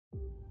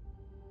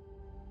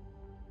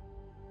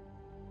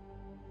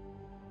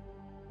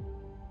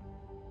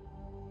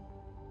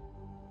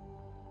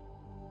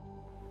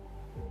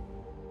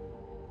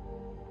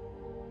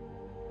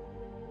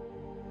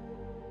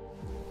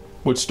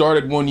What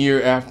started 1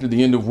 year after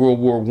the end of World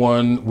War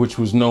I, which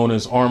was known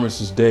as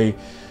Armistice Day,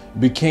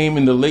 became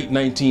in the late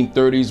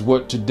 1930s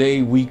what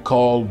today we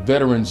call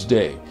Veterans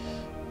Day.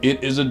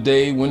 It is a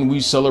day when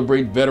we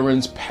celebrate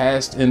veterans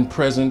past and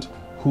present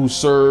who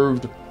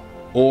served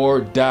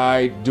or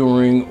died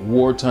during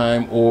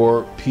wartime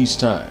or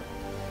peacetime.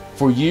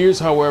 For years,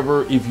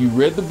 however, if you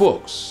read the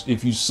books,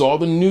 if you saw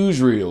the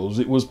newsreels,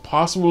 it was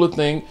possible to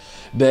think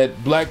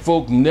that black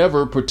folk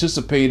never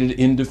participated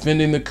in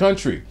defending the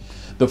country.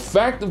 The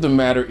fact of the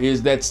matter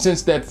is that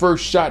since that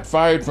first shot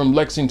fired from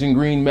Lexington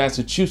Green,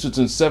 Massachusetts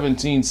in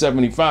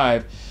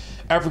 1775,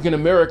 African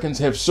Americans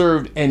have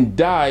served and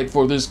died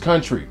for this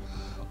country.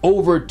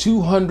 Over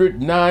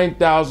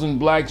 209,000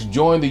 blacks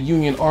joined the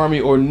Union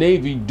Army or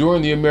Navy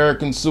during the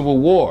American Civil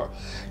War.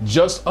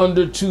 Just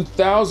under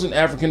 2,000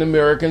 African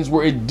Americans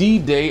were at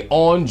D-Day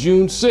on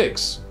June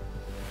 6.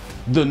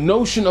 The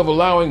notion of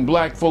allowing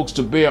black folks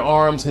to bear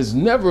arms has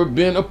never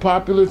been a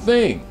popular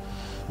thing.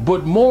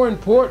 But more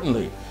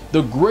importantly,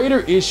 the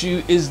greater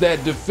issue is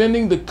that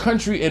defending the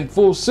country and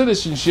full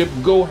citizenship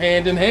go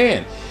hand in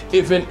hand.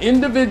 If an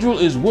individual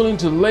is willing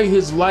to lay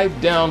his life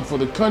down for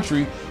the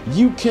country,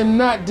 you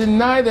cannot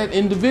deny that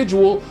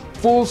individual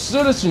full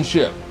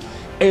citizenship.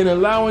 And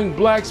allowing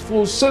blacks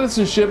full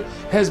citizenship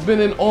has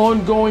been an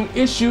ongoing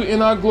issue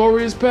in our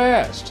glorious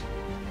past.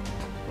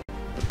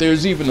 But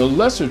there's even a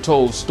lesser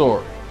told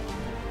story.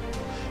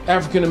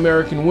 African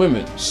American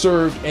women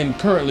served and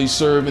currently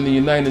serve in the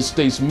United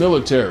States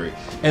military,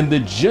 and the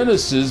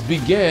genesis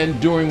began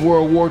during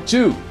World War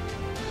II.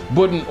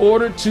 But in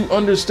order to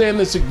understand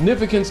the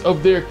significance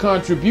of their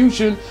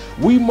contribution,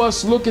 we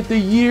must look at the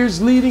years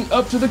leading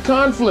up to the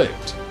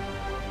conflict.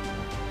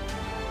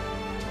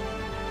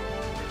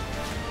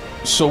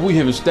 So we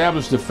have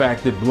established the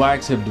fact that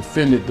blacks have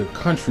defended the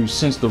country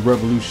since the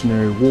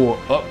Revolutionary War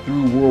up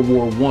through World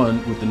War I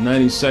with the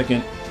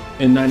 92nd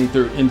and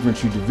 93rd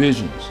Infantry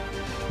Divisions.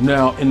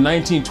 Now, in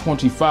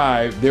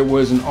 1925, there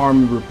was an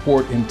Army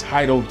report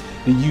entitled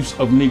The Use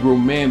of Negro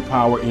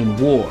Manpower in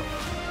War.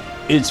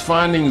 Its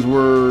findings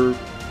were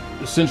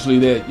essentially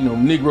that,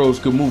 Negroes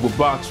could move a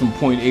box from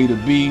point A to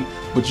B,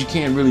 but you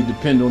can't really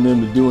depend on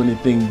them to do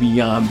anything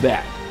beyond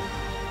that.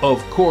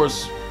 Of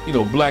course,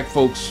 black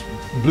folks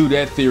blew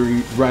that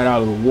theory right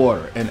out of the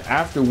water. And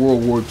after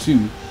World War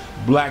II,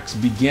 blacks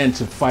began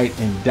to fight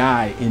and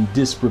die in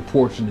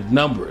disproportionate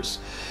numbers.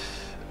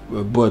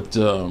 But,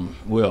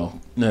 well,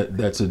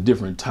 that's a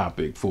different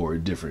topic for a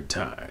different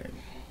time.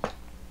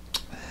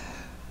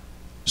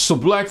 So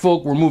black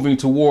folk were moving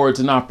towards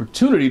an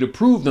opportunity to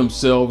prove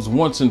themselves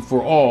once and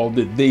for all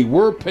that they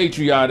were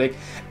patriotic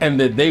and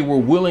that they were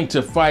willing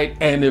to fight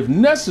and, if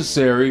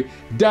necessary,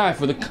 die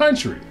for the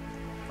country.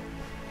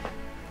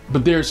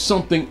 But there's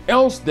something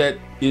else that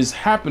is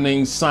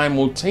happening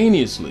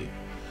simultaneously.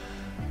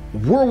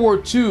 World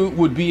War II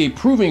would be a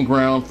proving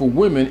ground for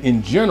women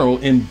in general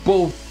in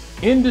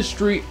both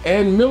industry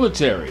and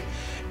military.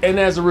 And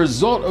as a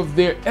result of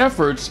their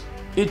efforts,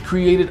 it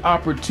created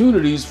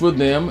opportunities for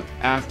them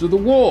after the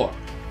war.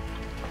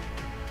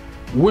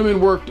 Women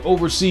worked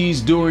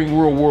overseas during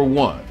World War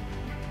I,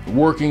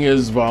 working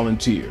as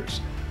volunteers.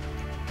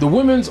 The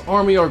Women's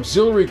Army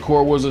Auxiliary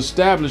Corps was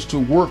established to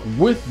work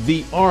with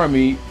the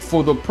Army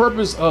for the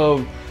purpose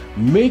of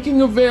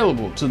making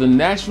available to the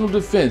national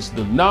defense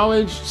the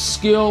knowledge,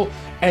 skill,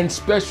 and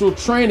special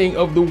training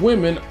of the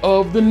women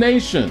of the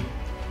nation.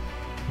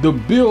 The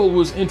bill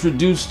was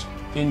introduced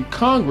in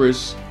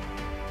Congress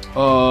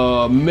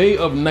May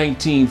of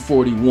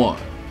 1941.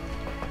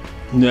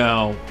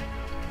 Now,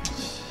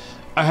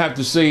 I have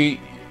to say,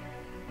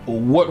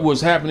 what was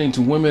happening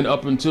to women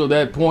up until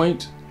that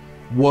point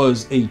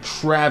was a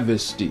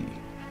travesty.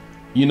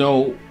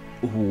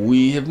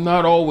 We have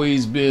not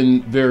always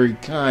been very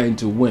kind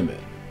to women,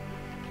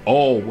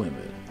 all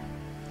women.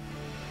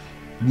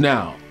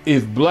 Now,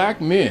 if black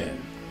men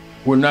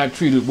were not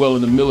treated well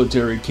in the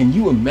military, can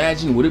you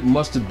imagine what it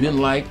must have been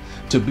like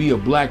to be a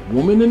black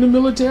woman in the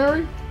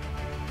military?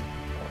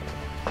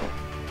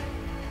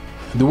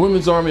 The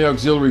Women's Army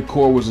Auxiliary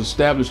Corps was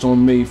established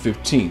on May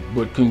 15th,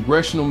 but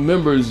congressional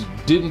members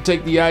didn't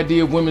take the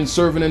idea of women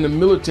serving in the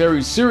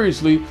military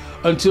seriously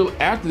until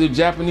after the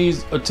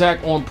Japanese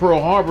attack on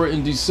Pearl Harbor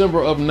in December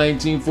of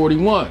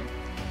 1941.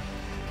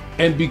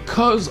 And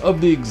because of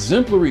the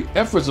exemplary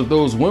efforts of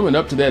those women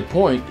up to that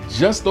point,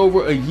 just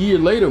over a year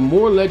later,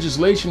 more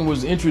legislation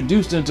was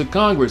introduced into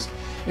Congress.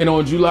 And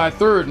on July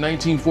 3rd,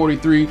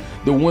 1943,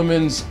 the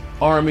Women's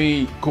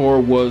Army Corps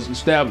was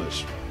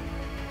established.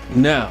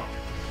 Now,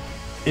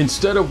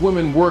 instead of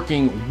women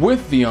working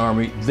with the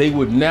Army, they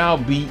would now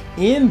be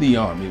in the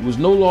Army. It was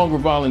no longer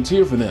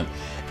volunteer for them.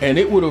 And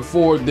it would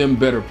afford them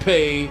better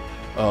pay,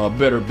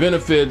 better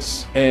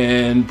benefits,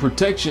 and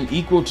protection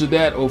equal to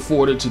that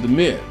afforded to the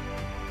men.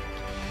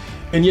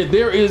 And yet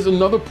there is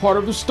another part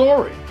of the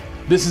story.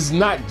 This is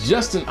not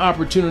just an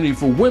opportunity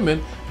for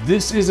women,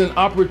 this is an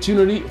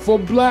opportunity for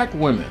black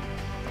women.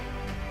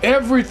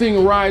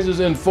 Everything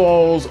rises and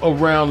falls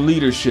around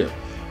leadership.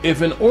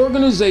 If an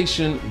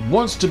organization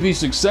wants to be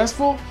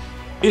successful,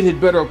 It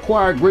had better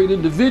acquire great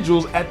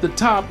individuals at the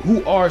top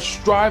who are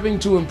striving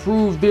to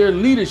improve their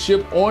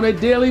leadership on a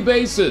daily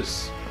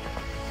basis.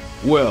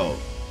 Well,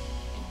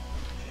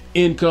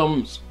 in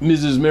comes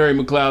Mrs. Mary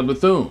McLeod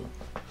Bethune.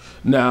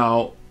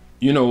 Now,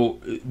 you know,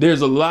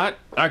 there's a lot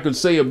I could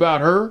say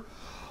about her,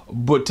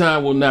 but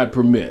time will not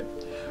permit.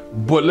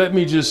 But let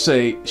me just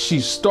say, she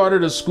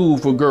started a school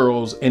for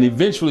girls and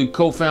eventually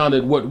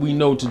co-founded what we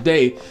know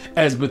today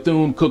as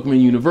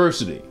Bethune-Cookman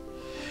University.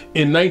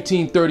 In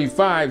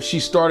 1935, she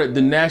started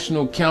the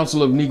National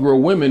Council of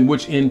Negro Women,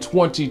 which in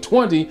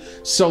 2020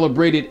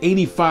 celebrated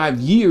 85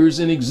 years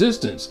in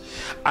existence.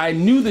 I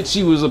knew that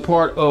she was a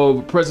part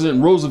of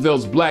President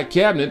Roosevelt's Black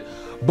Cabinet,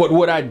 but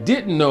what I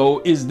didn't know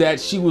is that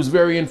she was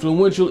very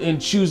influential in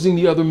choosing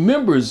the other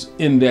members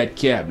in that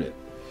cabinet.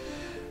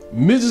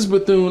 Mrs.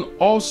 Bethune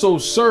also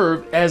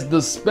served as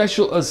the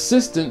special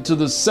assistant to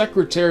the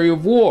Secretary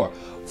of War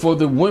for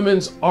the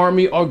Women's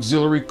Army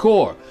Auxiliary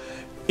Corps.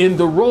 In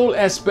the role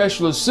as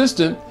special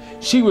assistant,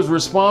 she was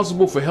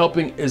responsible for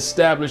helping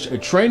establish a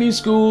training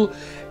school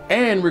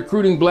and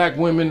recruiting black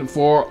women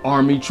for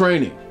Army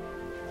training.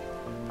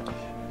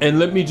 And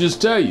let me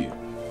just tell you,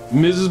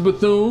 Mrs.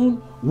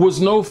 Bethune was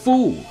no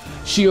fool.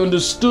 She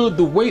understood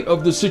the weight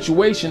of the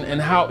situation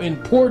and how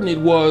important it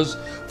was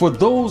for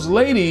those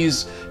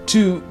ladies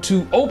to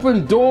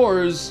open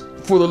doors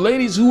for the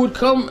ladies who would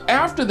come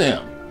after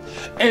them.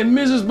 And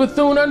Mrs.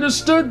 Bethune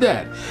understood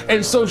that.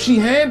 And so she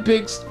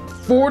handpicked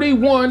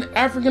 41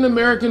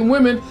 African-American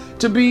women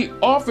to be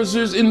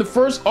officers in the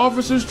first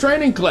officers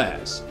training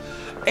class.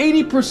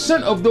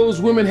 80% of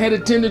those women had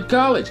attended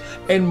college,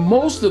 and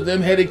most of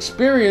them had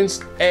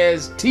experienced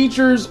as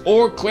teachers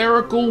or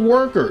clerical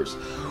workers.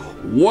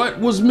 What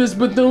was Miss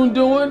Bethune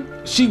doing?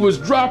 She was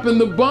dropping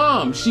the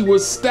bomb. She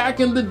was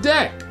stacking the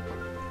deck.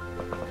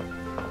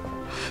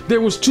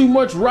 There was too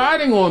much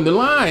riding on the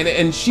line,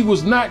 and she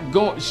was not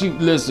going, she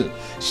wasn't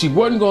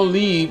going to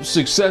leave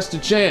success to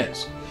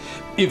chance.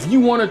 If you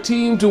want a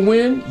team to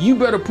win, you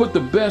better put the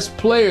best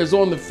players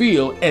on the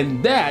field,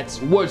 and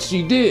that's what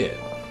she did.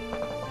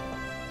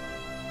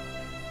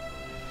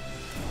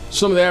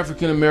 Some of the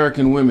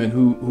African-American women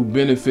who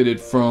benefited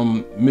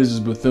from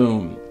Mrs.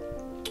 Bethune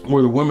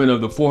were the women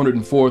of the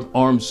 404th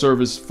Armed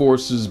Service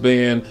Forces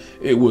Band.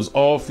 It was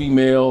all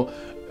female,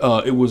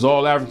 it was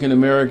all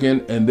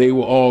African-American, and they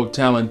were all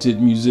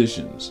talented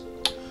musicians.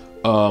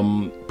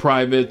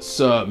 Privates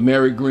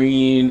Mary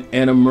Green,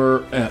 Anna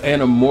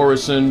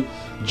Morrison,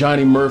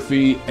 Johnny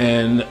Murphy,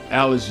 and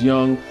Alice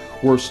Young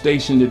were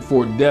stationed at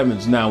Fort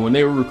Devens. Now, when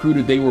they were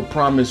recruited, they were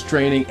promised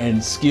training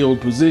and skilled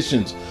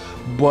positions.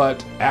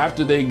 But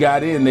after they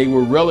got in, they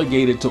were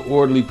relegated to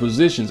orderly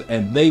positions,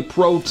 and they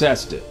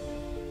protested.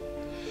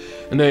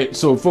 And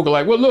so folk are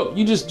like, well, look,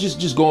 you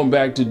just going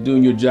back to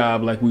doing your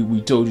job like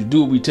we told you to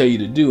do what we tell you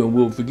to do, and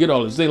we'll forget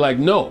all this. They like,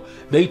 no,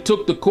 they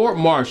took the court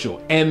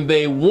martial and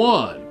they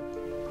won.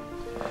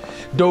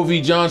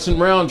 Dovie Johnson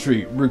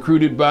Roundtree,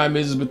 recruited by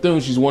Mrs. Bethune,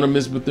 she's one of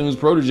Miss Bethune's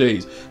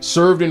proteges,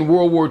 served in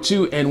World War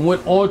II and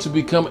went on to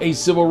become a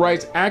civil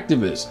rights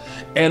activist,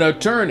 an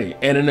attorney,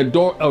 and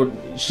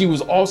she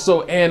was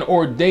also an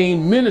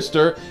ordained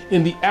minister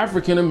in the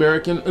African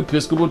American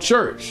Episcopal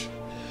Church.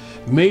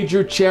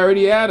 Major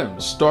Charity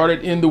Adams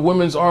started in the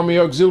Women's Army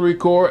Auxiliary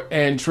Corps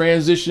and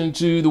transitioned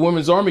to the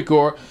Women's Army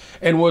Corps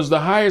and was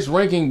the highest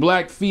ranking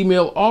black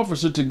female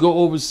officer to go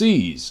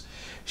overseas.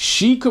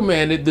 She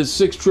commanded the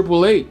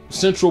 688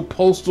 Central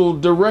Postal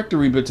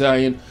Directory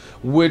Battalion,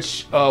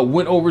 which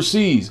went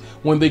overseas.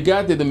 When they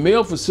got there, the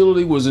mail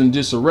facility was in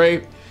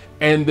disarray,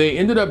 and they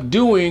ended up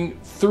doing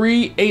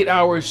 3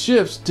 8-hour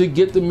shifts to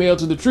get the mail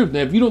to the troops.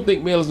 Now, if you don't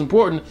think mail is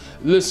important,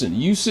 listen,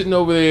 you sitting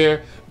over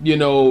there, you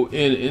know,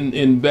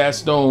 in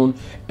Bastogne,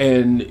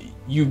 and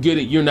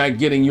you're not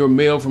getting your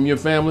mail from your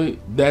family,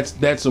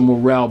 that's a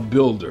morale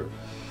builder.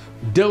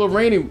 Della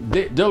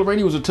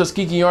Rainey was a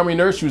Tuskegee Army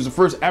nurse. She was the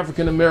first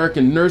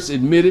African-American nurse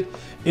admitted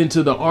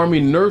into the Army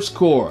Nurse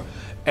Corps.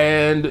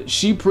 And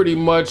she pretty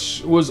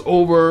much was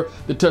over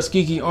the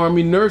Tuskegee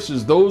Army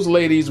nurses. Those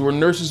ladies were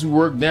nurses who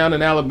worked down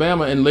in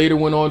Alabama and later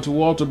went on to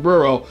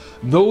Walterboro.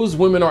 Those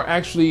women are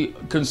actually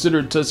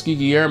considered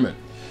Tuskegee Airmen.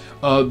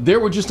 There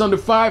were just under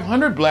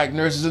 500 black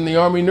nurses in the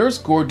Army Nurse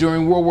Corps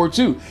during World War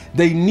II.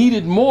 They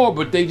needed more,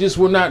 but they just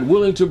were not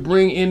willing to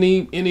bring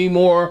any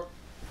more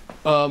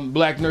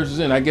black nurses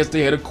in. I guess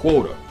they had a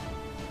quota.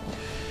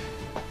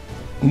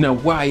 Now,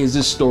 why is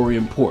this story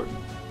important?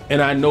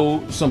 And I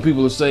know some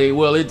people will say,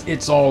 well,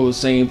 it's all the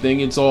same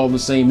thing. It's all the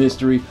same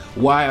history.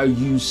 Why are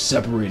you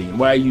separating it?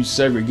 Why are you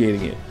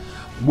segregating it?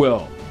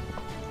 Well,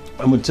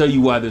 I'm going to tell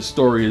you why this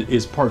story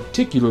is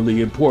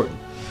particularly important.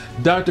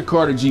 Dr.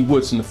 Carter G.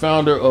 Woodson, the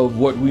founder of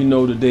what we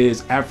know today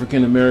as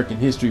African American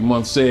History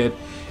Month, said,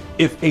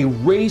 if a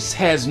race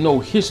has no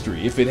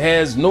history, if it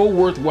has no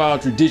worthwhile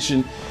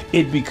tradition,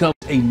 it becomes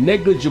a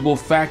negligible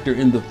factor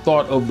in the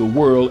thought of the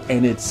world,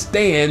 and it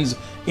stands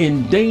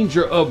in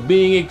danger of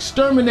being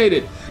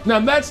exterminated. Now,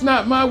 that's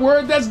not my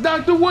word, that's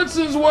Dr.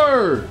 Woodson's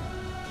word.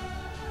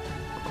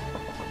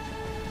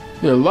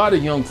 There are a lot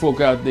of young folk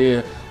out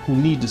there who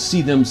need to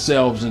see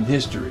themselves in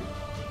history.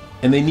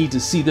 and they need to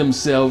see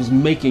themselves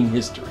making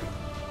history.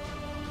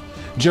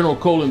 General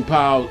Colin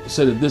Powell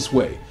said it this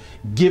way: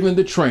 given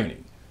the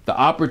training, the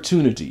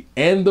opportunity,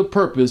 and the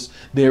purpose,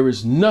 there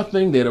is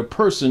nothing that a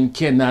person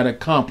cannot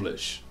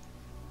accomplish.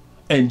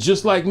 And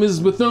just like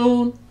Mrs.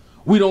 Bethune,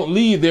 we don't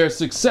leave their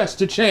success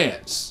to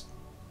chance.